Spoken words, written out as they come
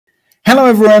Hello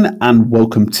everyone and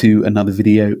welcome to another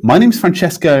video. My name is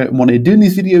Francesco and what I do in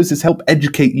these videos is help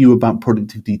educate you about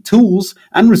productivity tools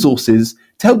and resources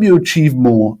to help you achieve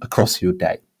more across your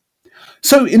day.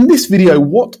 So in this video,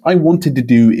 what I wanted to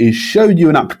do is show you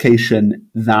an application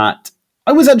that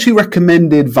I was actually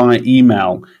recommended via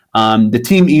email. The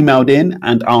team emailed in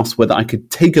and asked whether I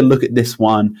could take a look at this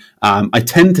one. I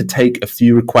tend to take a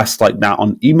few requests like that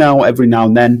on email every now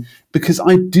and then because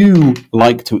I do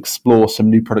like to explore some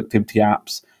new productivity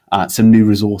apps, some new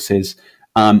resources.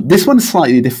 This one is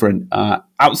slightly different.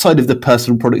 Outside of the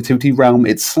personal productivity realm,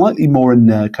 it's slightly more in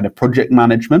the kind of project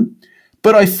management.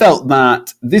 But I felt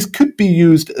that this could be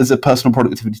used as a personal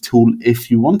productivity tool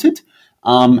if you wanted.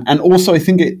 And also I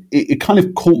think it kind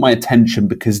of caught my attention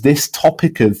because this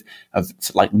topic of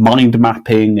like mind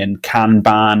mapping and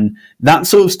Kanban, that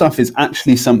sort of stuff is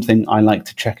actually something I like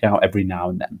to check out every now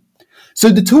and then. So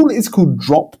the tool is called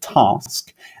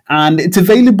DropTask and it's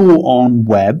available on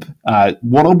web.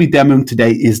 What I'll be demoing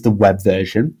today is the web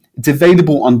version. It's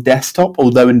available on desktop,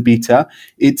 although in beta.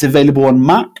 It's available on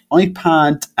Mac,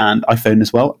 iPad, and iPhone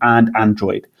as well, and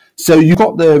Android. So you've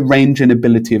got the range and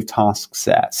ability of tasks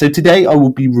there. So today I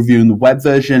will be reviewing the web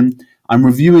version. I'm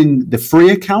reviewing the free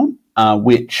account,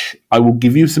 which I will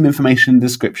give you some information in the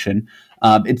description.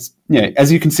 It's,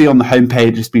 as you can see on the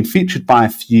homepage, it's been featured by a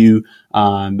few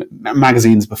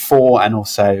magazines before, and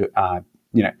also,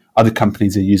 other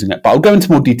companies are using it. But I'll go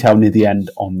into more detail near the end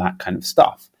on that kind of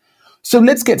stuff. So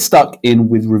let's get stuck in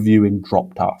with reviewing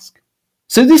DropTask.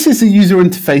 So this is the user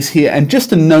interface here, and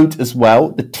just a note as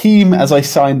well, the team, as I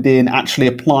signed in, actually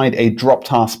applied a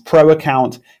DropTask Pro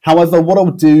account. However, what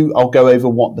I'll do, I'll go over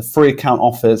what the free account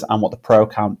offers and what the Pro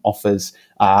account offers.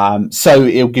 So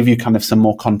it'll give you kind of some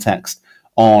more context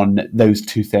on those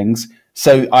two things.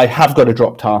 So I have got a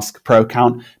DropTask Pro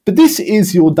account, but this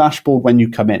is your dashboard when you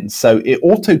come in. So it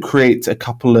auto creates a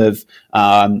couple of,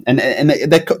 and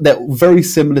they're very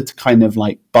similar to kind of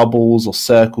like bubbles or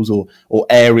circles or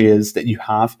areas that you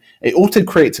have. It auto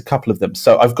creates a couple of them.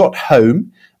 So I've got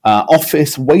home,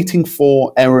 office, waiting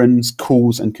for, errands,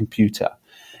 calls, and computer.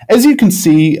 As you can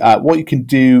see, what you can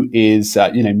do is,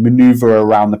 maneuver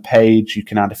around the page. You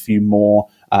can add a few more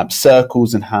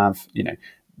circles and have,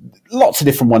 lots of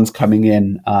different ones coming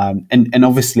in. And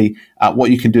obviously what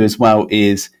you can do as well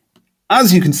is,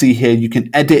 as you can see here, you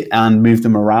can edit and move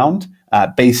them around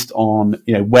based on,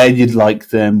 where you'd like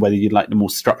them, whether you'd like them more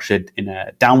structured in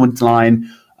a downward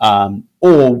line,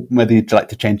 or whether you'd like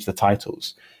to change the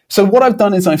titles. So what I've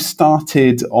done is I've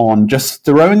started on just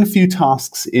throwing a few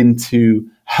tasks into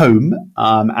home,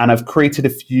 and I've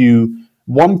created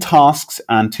one tasks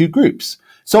and two groups.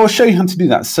 So I'll show you how to do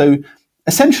that. So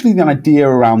essentially, the idea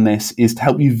around this is to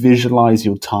help you visualize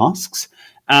your tasks.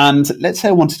 And let's say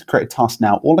I wanted to create a task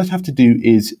now. All I'd have to do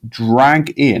is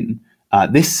drag in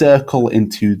this circle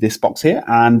into this box here.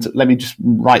 And let me just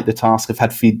write the task. I've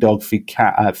had feed dog, feed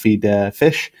cat, feed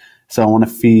fish. So I want to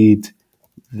feed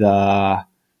the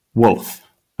wolf.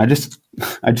 I just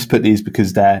put these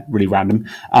because they're really random.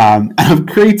 And I've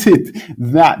created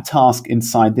that task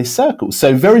inside this circle.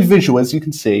 So very visual, as you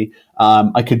can see.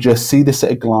 I could just see this at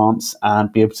a glance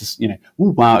and be able to, oh,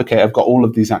 wow, okay, I've got all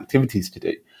of these activities to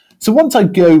do. So once I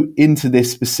go into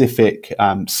this specific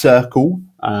circle,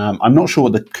 I'm not sure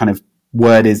what the kind of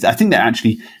word is. I think they're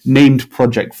actually named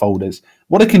project folders.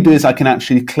 What I can do is I can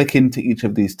actually click into each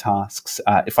of these tasks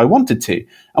if I wanted to.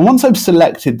 And once I've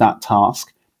selected that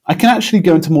task, I can actually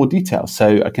go into more detail.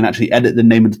 So I can actually edit the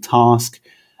name of the task.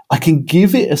 I can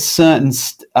give it a certain,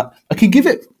 I can give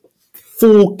it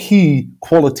 4 key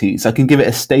qualities. I can give it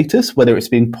a status, whether it's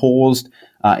being paused,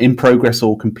 in progress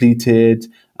or completed,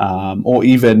 or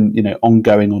even,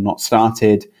 ongoing or not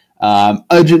started,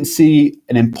 urgency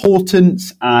and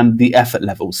importance, and the effort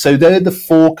level. So they're the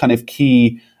 4 kind of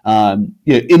key,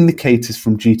 indicators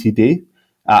from GTD.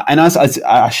 And as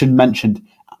I should mention,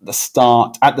 at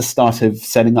the start of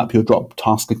setting up your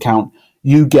DropTask account,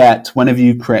 you get, whenever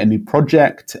you create a new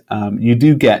project, you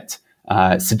do get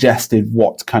suggested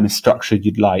what kind of structure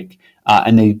you'd like,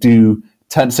 and they do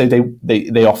so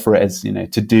they offer it as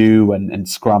to do and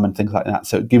Scrum and things like that.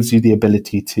 So it gives you the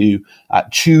ability to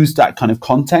choose that kind of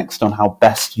context on how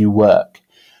best you work.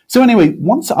 So anyway,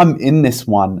 once I'm in this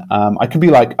one, I can be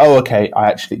like, oh, okay, I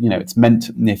actually, it's meant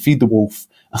to feed the wolf.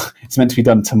 It's meant to be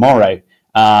done tomorrow.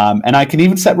 And I can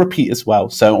even set repeat as well.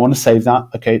 So I want to save that.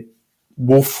 Okay,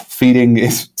 wolf feeding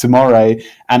is tomorrow.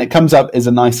 And it comes up as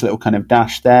a nice little kind of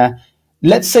dash there.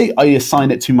 Let's say I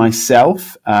assign it to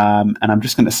myself, and I'm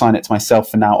just going to assign it to myself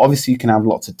for now. Obviously, you can have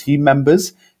lots of team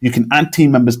members. You can add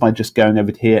team members by just going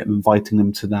over here and inviting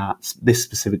them to this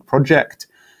specific project.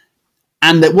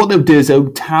 And what they'll do is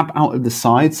they'll tab out of the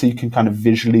side so you can kind of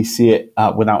visually see it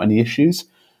without any issues.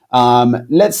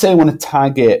 Let's say I want to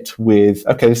tag it with,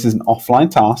 okay, this is an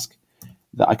offline task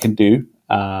that I can do.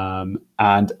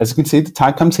 And as you can see, the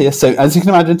tag comes here. So as you can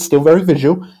imagine, it's still very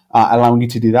visual, allowing you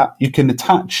to do that. You can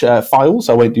attach files.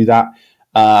 I won't do that.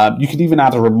 You can even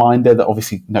add a reminder that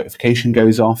obviously notification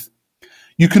goes off.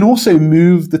 You can also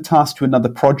move the task to another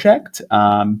project.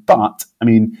 But I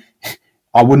mean,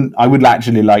 I would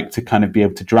actually like to kind of be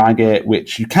able to drag it,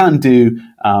 which you can do.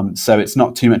 So it's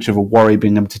not too much of a worry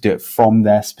being able to do it from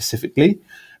there specifically.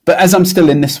 But as I'm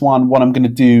still in this one, what I'm going to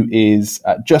do is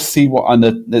just see what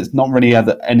there's not really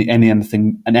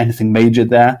anything major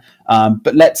there.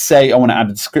 But let's say I want to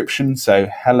add a description. So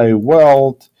hello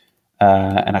world,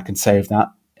 and I can save that.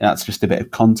 That's just a bit of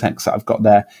context that I've got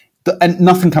there. And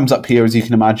nothing comes up here, as you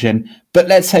can imagine. But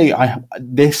let's say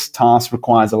this task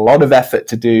requires a lot of effort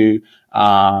to do.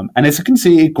 And as you can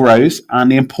see, it grows,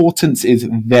 and the importance is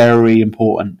very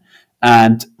important.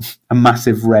 And a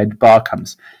massive red bar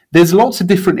comes. There's lots of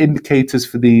different indicators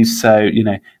for these. So, you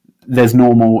know, there's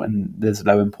normal and there's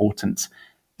low importance.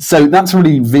 So that's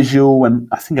really visual, and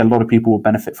I think a lot of people will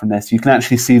benefit from this. You can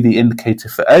actually see the indicator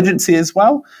for urgency as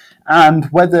well, and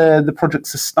whether the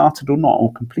projects are started or not,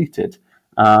 or completed,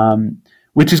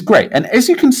 which is great. And as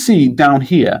you can see down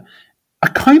here, a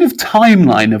kind of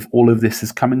timeline of all of this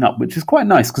is coming up, which is quite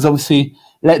nice, because obviously,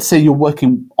 let's say you're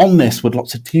working on this with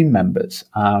lots of team members,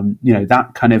 you know,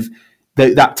 that kind of,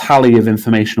 that tally of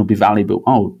information will be valuable.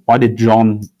 Oh, why did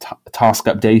John task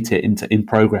update it into in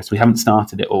progress? We haven't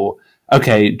started it. Or,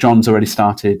 okay, John's already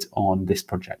started on this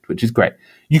project, which is great.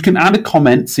 You can add a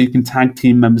comment, so you can tag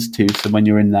team members too. So when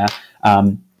you're in there,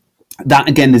 that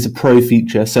again is a pro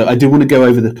feature. So I do want to go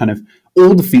over the kind of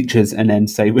all the features and then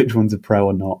say which one's a pro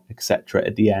or not, etc.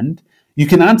 at the end. You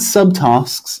can add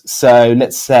subtasks. So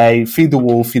let's say feed the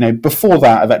wolf. You know, before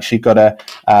that, I've actually got a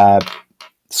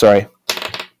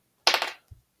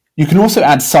You can also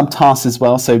add subtasks as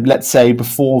well. So let's say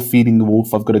before feeding the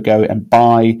wolf, I've got to go and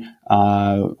buy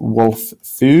wolf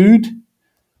food.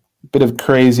 Bit of a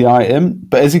crazy item.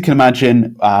 But as you can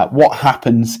imagine, what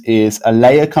happens is a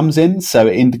layer comes in. So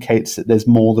it indicates that there's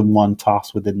more than one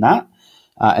task within that.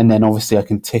 And then obviously I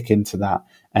can tick into that,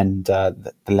 and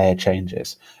the layer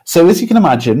changes. So as you can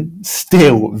imagine,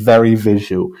 still very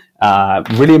visual.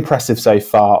 Really impressive so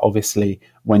far, obviously,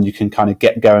 when you can kind of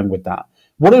get going with that.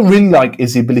 What I really like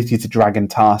is the ability to drag in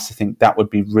tasks. I think that would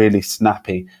be really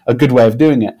snappy, a good way of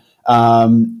doing it.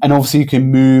 And obviously you can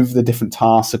move the different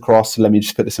tasks across. So let me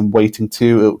just put this in waiting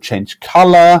 2. It'll change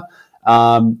color.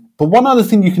 But one other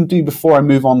thing you can do before I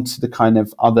move on to the kind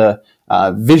of other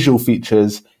visual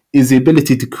features is the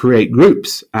ability to create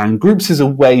groups. And groups is a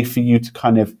way for you to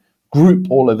kind of group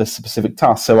all of the specific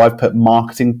tasks. So I've put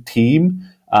marketing team,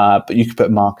 but you could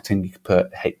put marketing, you could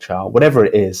put HR, whatever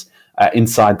it is.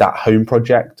 Inside that home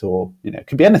project, or you know, it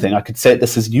could be anything. I could set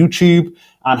this as YouTube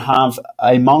and have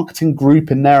a marketing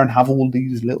group in there and have all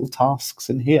these little tasks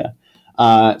in here.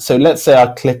 So let's say I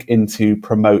click into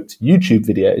promote YouTube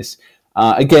videos.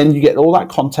 Again, you get all that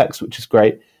context, which is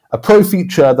great. A pro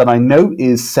feature that I know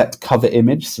is set cover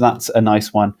image. So that's a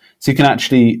nice one. So you can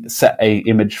actually set a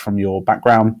image from your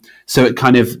background. So it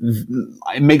kind of,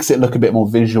 it makes it look a bit more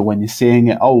visual when you're seeing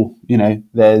it. Oh, you know,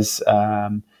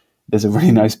 there's a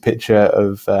really nice picture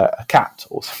of a cat,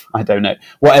 or I don't know,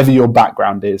 whatever your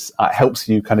background is. It helps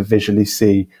you kind of visually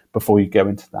see before you go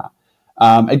into that.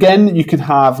 Again, you can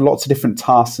have lots of different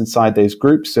tasks inside those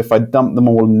groups. So if I dump them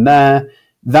all in there,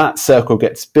 that circle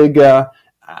gets bigger.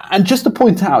 And just to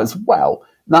point out as well,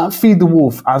 that feed the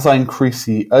wolf, as I increase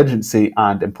the urgency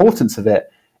and importance of it,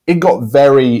 it got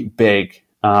very big,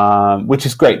 which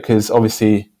is great, because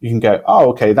obviously you can go, oh,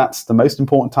 okay, that's the most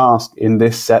important task in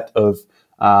this set of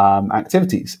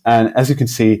activities. And as you can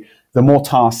see, the more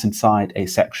tasks inside a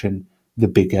section, the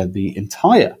bigger the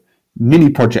entire mini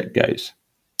project goes.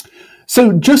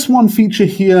 So just one feature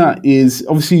here is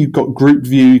obviously you've got group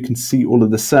view. You can see all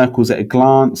of the circles at a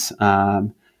glance.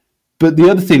 But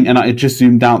the other thing, and I just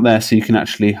zoomed out there so you can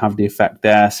actually have the effect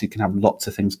there. So you can have lots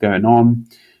of things going on.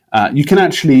 You can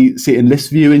actually see it in list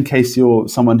view in case you're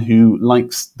someone who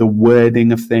likes the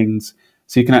wording of things.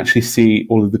 So you can actually see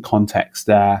all of the context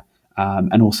there.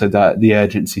 And also the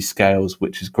urgency scales,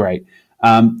 which is great.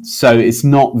 So it's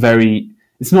not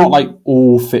like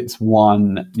all fits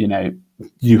one, you know,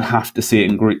 you have to see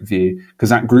it in group view, because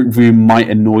that group view might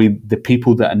annoy the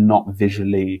people that are not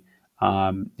visually,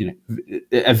 you know,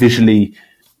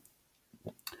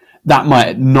 that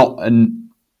might not, and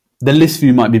the list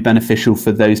view might be beneficial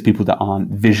for those people that aren't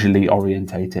visually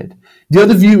orientated. The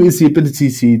other view is the ability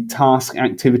to see task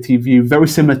activity view, very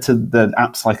similar to the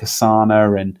apps like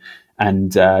Asana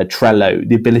and Trello.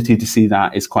 The ability to see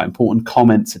that is quite important.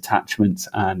 Comments, attachments,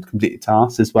 and completed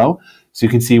tasks as well. So you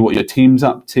can see what your team's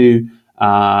up to.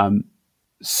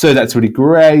 So that's really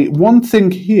great. One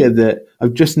thing here that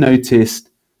I've just noticed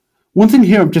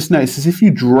is if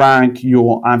you drag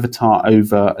your avatar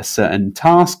over a certain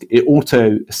task, it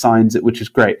auto assigns it, which is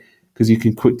great because you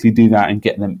can quickly do that and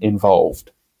get them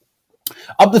involved.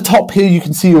 Up the top here, you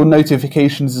can see your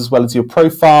notifications as well as your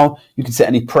profile. You can set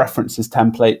any preferences,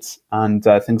 templates, and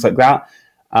things like that.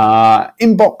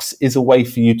 Inbox is a way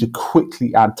for you to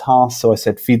quickly add tasks. So I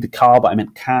said feed the car, but I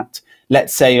meant cat.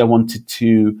 Let's say I wanted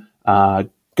to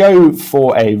go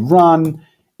for a run.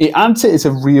 It adds it as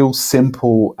a real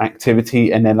simple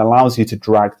activity and then allows you to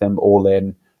drag them all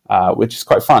in, which is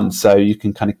quite fun. So you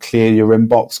can kind of clear your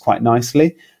inbox quite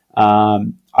nicely.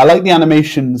 I like the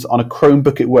animations on a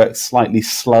Chromebook. It works slightly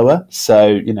slower,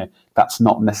 so that's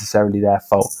not necessarily their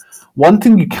fault. One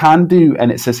thing you can do,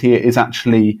 and it says here, is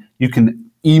actually you can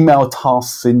email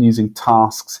tasks in using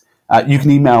tasks. You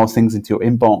can email things into your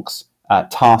inbox,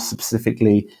 tasks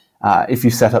specifically, if you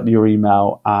set up your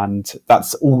email, and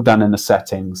that's all done in the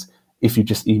settings if you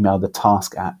just email the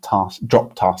task at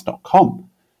droptask.com.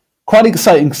 Quite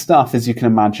exciting stuff, as you can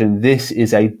imagine. This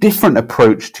is a different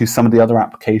approach to some of the other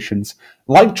applications.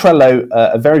 Like Trello,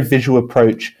 a very visual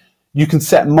approach. You can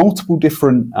set multiple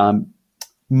different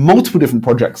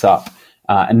projects up,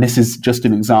 and this is just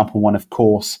an example one, of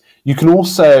course. You can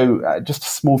also, just a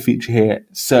small feature here,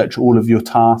 search all of your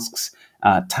tasks,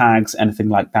 tags, anything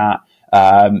like that,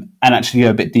 and actually go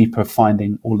a bit deeper,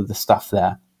 finding all of the stuff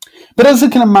there. But as I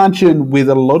can imagine, with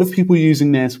a lot of people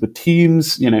using this, with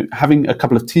teams, having a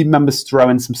couple of team members throw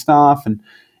in some stuff, and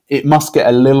it must get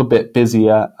a little bit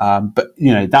busier. But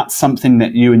that's something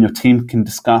that you and your team can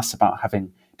discuss about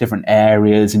having different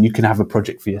areas, and you can have a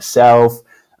project for yourself.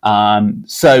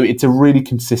 So it's a really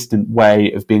consistent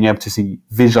way of being able to see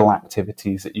visual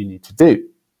activities that you need to do.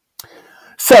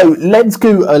 So let's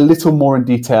go a little more in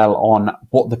detail on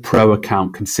what the Pro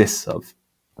account consists of.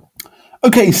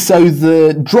 Okay, so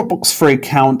the Dropbox free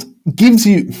account gives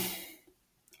you...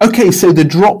 Okay, so the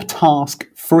DropTask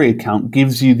free account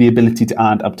gives you the ability to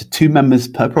add up to 2 members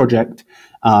per project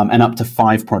and up to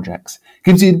 5 projects.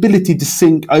 Gives you the ability to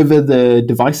sync over the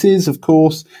devices, of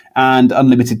course, and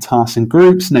unlimited tasks and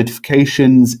groups,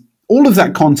 notifications, all of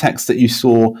that context that you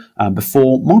saw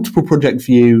before, multiple project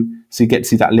view, so you get to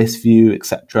see that list view,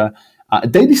 etc. A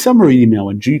daily summary email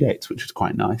and due dates, which is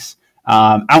quite nice.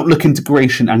 Outlook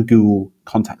integration and Google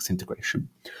Contacts integration.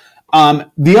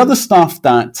 The other stuff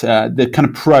that the kind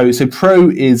of Pro, so Pro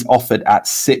is offered at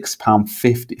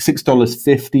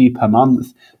 $6.50 per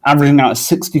month, averaging out at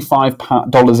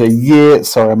 $65 a year.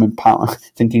 Sorry, I'm in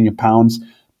thinking in pounds,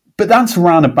 but that's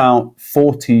around about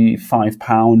 £45,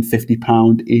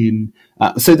 £50 in.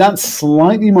 So that's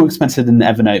slightly more expensive than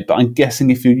Evernote, but I'm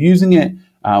guessing if you're using it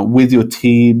with your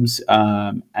teams,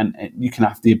 and you can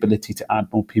have the ability to add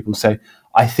more people. So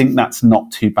I think that's not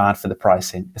too bad for the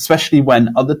pricing, especially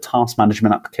when other task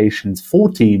management applications for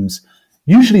teams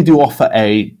usually do offer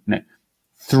a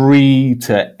 $3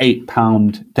 to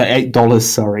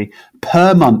 $8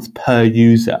 per month per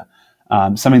user,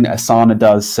 something that Asana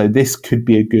does. So this could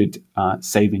be a good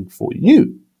saving for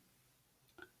you.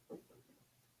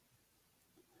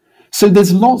 So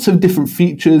there's lots of different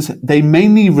features. They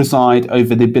mainly reside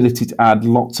over the ability to add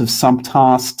lots of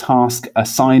subtasks, task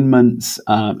assignments,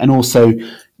 and also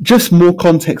just more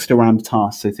context around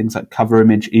tasks. So things like cover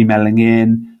image, emailing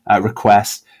in,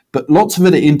 requests, but lots of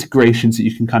other integrations that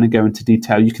you can kind of go into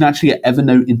detail. You can actually get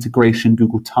Evernote integration,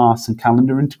 Google Tasks, and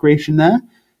Calendar integration there.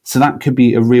 So that could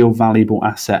be a real valuable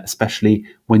asset, especially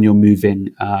when you're moving,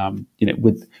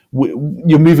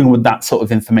 you're moving with that sort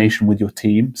of information with your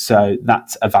team. So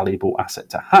that's a valuable asset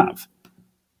to have.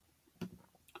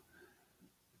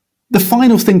 The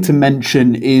final thing to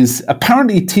mention is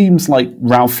apparently teams like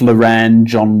Ralph Lauren,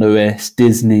 John Lewis,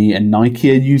 Disney, and Nike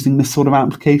are using this sort of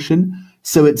application.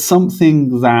 So it's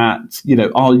something that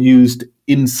are used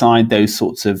inside those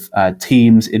sorts of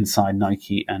teams, inside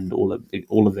Nike and all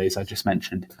of those I just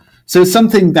mentioned. So it's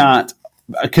something that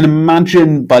I can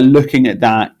imagine by looking at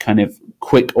that kind of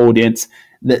quick audience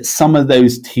that some of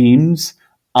those teams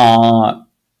are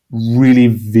really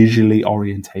visually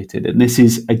orientated. And this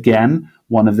is, again,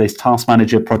 one of those task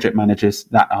manager, project managers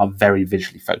that are very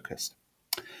visually focused.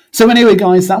 So anyway,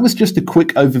 guys, that was just a quick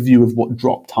overview of what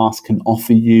DropTask can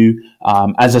offer you.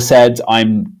 As I said,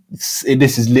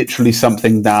 this is literally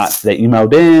something that they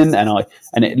emailed in,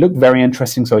 and it looked very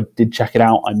interesting, so I did check it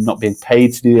out. I'm not being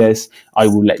paid to do this. I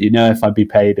will let you know if I'd be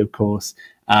paid, of course.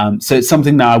 So it's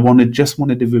something that I just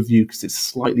wanted to review because it's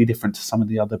slightly different to some of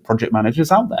the other project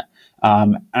managers out there.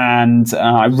 And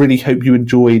I really hope you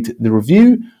enjoyed the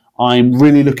review. I'm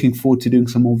really looking forward to doing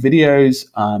some more videos.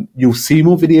 You'll see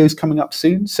more videos coming up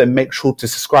soon, so make sure to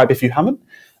subscribe if you haven't.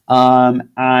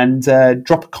 And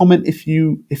drop a comment if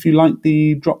you like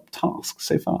the drop task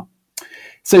so far.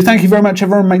 So thank you very much,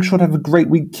 everyone. Make sure to have a great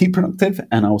week. Keep productive,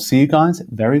 and I'll see you guys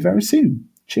very, very soon.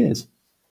 Cheers.